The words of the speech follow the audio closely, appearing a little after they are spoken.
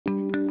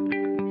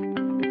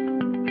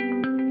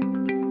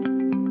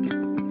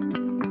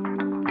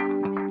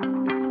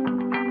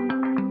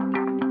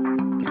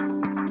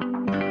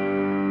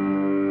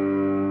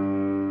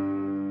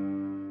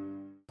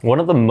One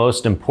of the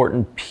most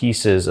important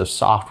pieces of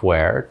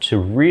software to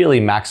really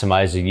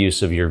maximize the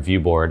use of your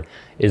viewboard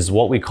is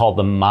what we call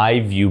the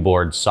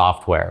myViewBoard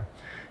software.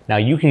 Now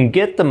you can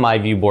get the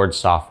myViewBoard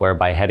software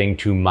by heading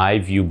to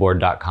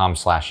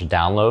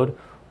myviewboard.com/download,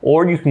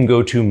 or you can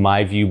go to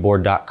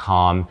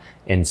myviewboard.com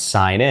and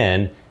sign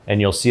in,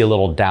 and you'll see a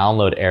little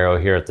download arrow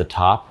here at the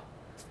top.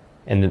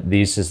 And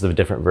these is the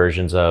different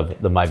versions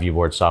of the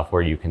myViewBoard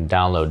software you can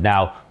download.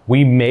 Now,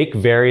 we make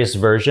various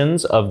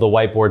versions of the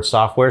Whiteboard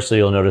software, so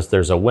you'll notice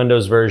there's a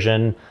Windows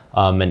version,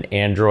 an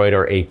Android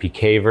or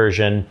APK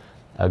version,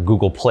 a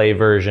Google Play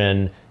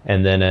version,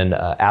 and then an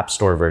App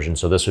Store version.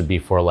 So this would be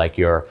for like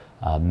your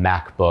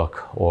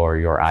MacBook or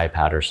your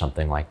iPad or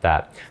something like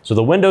that. So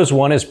the Windows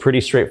one is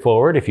pretty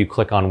straightforward. If you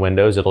click on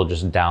Windows, it'll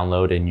just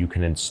download and you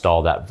can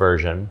install that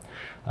version.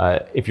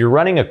 If you're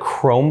running a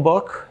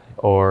Chromebook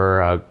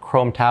or a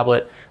Chrome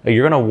tablet,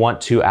 you're going to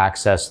want to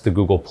access the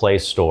Google Play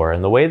Store.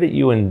 And the way that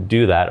you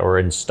do that, or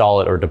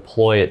install it or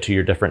deploy it to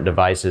your different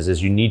devices,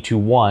 is you need to,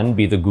 one,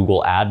 be the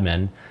Google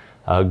admin,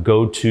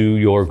 go to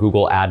your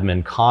Google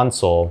admin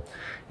console.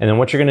 And then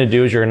what you're going to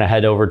do is you're going to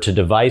head over to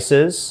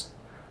Devices,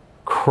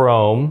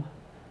 Chrome,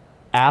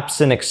 Apps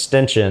and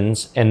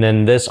Extensions, and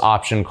then this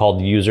option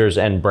called Users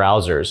and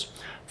Browsers.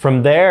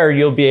 From there,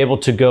 you'll be able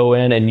to go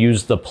in and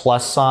use the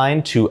plus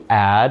sign to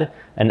add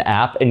an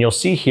app. And you'll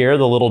see here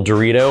the little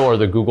Dorito or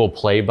the Google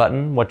Play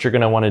button. What you're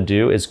going to want to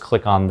do is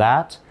click on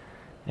that.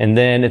 And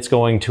then it's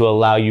going to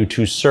allow you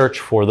to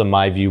search for the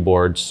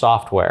myViewBoard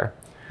software.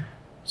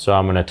 So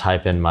I'm going to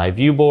type in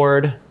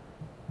myViewBoard,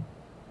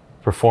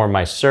 perform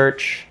my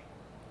search.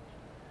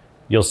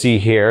 You'll see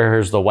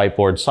here's the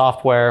Whiteboard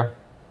software.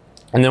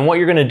 And then what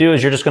you're going to do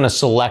is you're just going to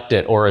select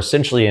it, or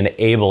essentially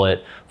enable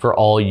it for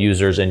all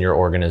users in your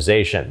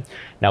organization.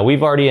 Now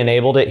we've already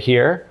enabled it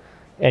here,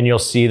 and you'll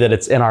see that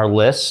it's in our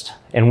list,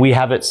 and we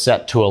have it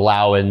set to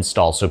allow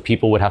install. So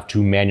people would have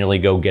to manually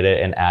go get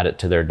it and add it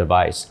to their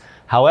device.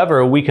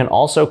 However, we can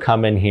also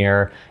come in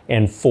here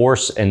and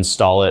force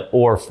install it,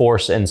 or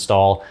force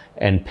install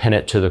and pin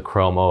it to the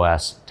Chrome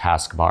OS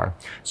taskbar.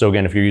 So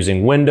again, if you're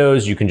using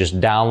Windows, you can just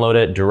download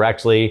it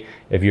directly.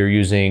 If you're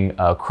using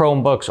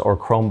Chromebooks or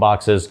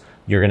Chromeboxes,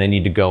 you're going to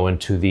need to go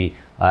into the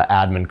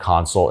admin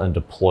console and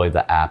deploy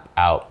the app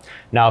out.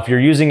 Now, if you're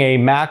using a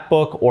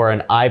MacBook or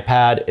an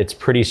iPad, it's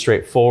pretty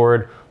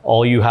straightforward.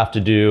 All you have to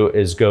do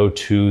is go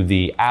to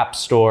the App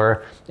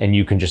Store and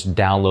you can just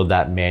download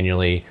that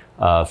manually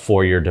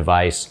for your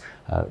device.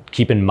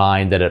 Keep in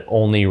mind that it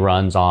only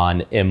runs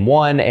on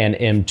M1 and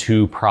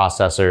M2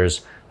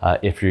 processors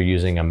if you're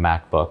using a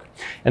MacBook.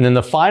 And then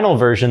the final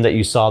version that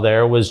you saw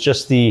there was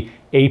just the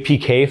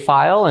APK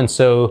file. And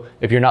so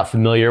if you're not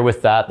familiar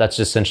with that, that's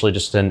essentially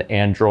just an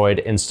Android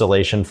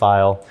installation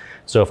file.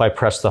 So if I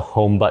press the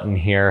home button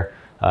here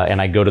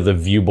and I go to the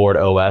ViewBoard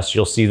OS,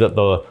 you'll see that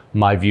the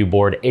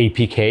myViewBoard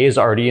APK is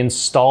already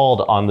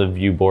installed on the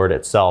ViewBoard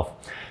itself.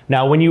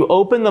 Now, when you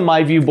open the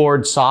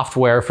myViewBoard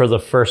software for the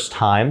first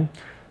time,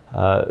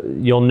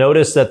 you'll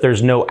notice that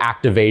there's no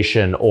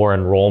activation or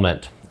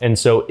enrollment. And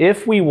so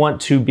if we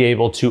want to be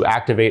able to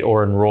activate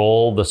or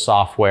enroll the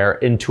software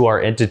into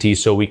our entity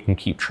so we can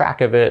keep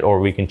track of it,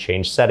 or we can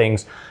change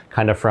settings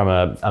kind of from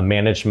a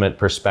management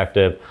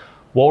perspective,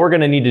 what we're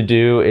going to need to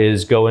do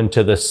is go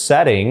into the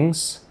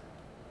settings,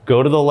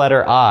 go to the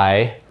letter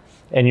I,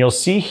 and you'll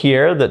see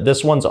here that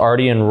this one's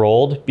already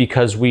enrolled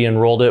because we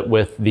enrolled it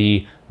with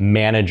the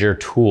manager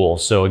tool.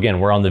 So again,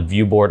 we're on the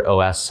ViewBoard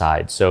OS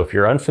side. So if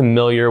you're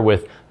unfamiliar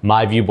with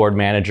myViewBoard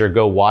Manager,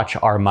 go watch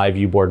our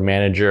myViewBoard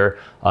Manager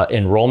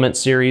enrollment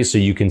series so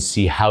you can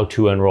see how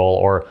to enroll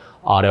or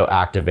auto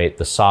activate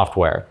the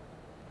software.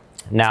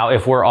 Now,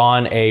 if we're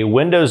on a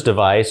Windows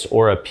device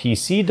or a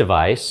PC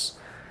device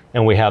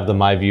and we have the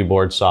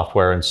myViewBoard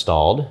software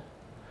installed,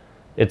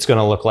 it's going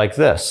to look like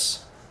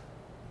this.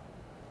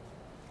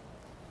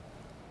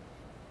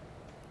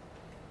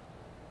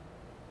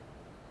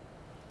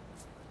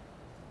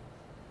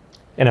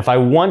 And if I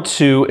want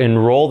to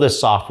enroll this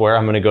software,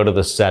 I'm going to go to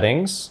the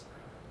settings,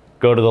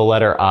 go to the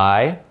letter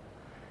I,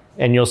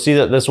 and you'll see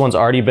that this one's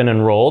already been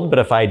enrolled. But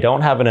if I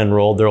don't have it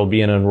enrolled, there will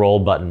be an enroll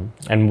button.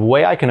 And the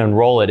way I can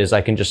enroll it is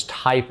I can just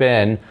type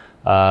in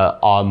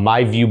on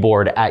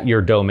myViewBoard at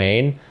your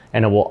domain,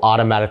 and it will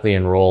automatically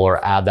enroll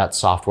or add that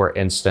software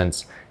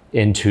instance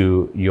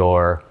into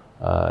your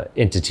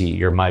entity,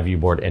 your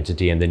myViewBoard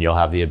entity, and then you'll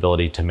have the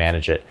ability to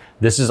manage it.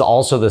 This is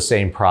also the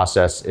same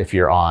process if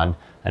you're on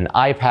an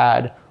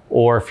iPad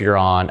or if you're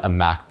on a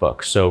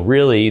MacBook. So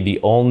really the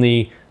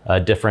only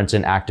difference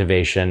in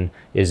activation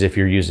is if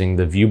you're using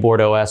the ViewBoard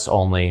OS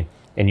only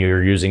and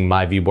you're using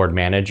myViewBoard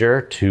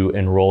Manager to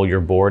enroll your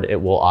board, it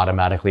will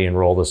automatically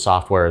enroll the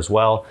software as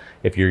well.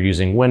 If you're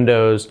using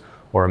Windows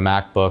or a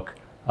MacBook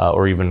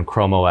or even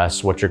Chrome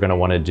OS, what you're going to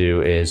want to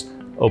do is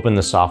open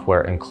the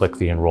software and click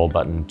the enroll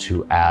button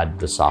to add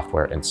the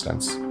software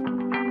instance.